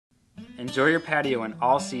Enjoy your patio in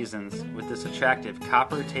all seasons with this attractive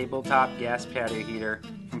copper tabletop gas patio heater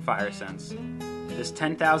from FireSense. This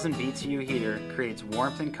 10,000 BTU heater creates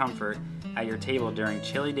warmth and comfort at your table during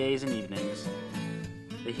chilly days and evenings.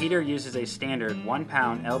 The heater uses a standard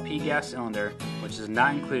 1-pound LP gas cylinder, which is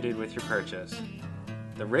not included with your purchase.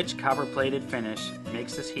 The rich copper-plated finish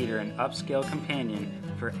makes this heater an upscale companion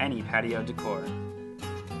for any patio decor.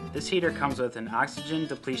 This heater comes with an oxygen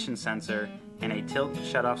depletion sensor and a tilt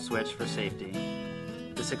shutoff switch for safety.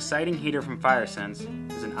 This exciting heater from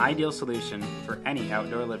FireSense is an ideal solution for any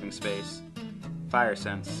outdoor living space.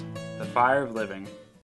 FireSense, the fire of living.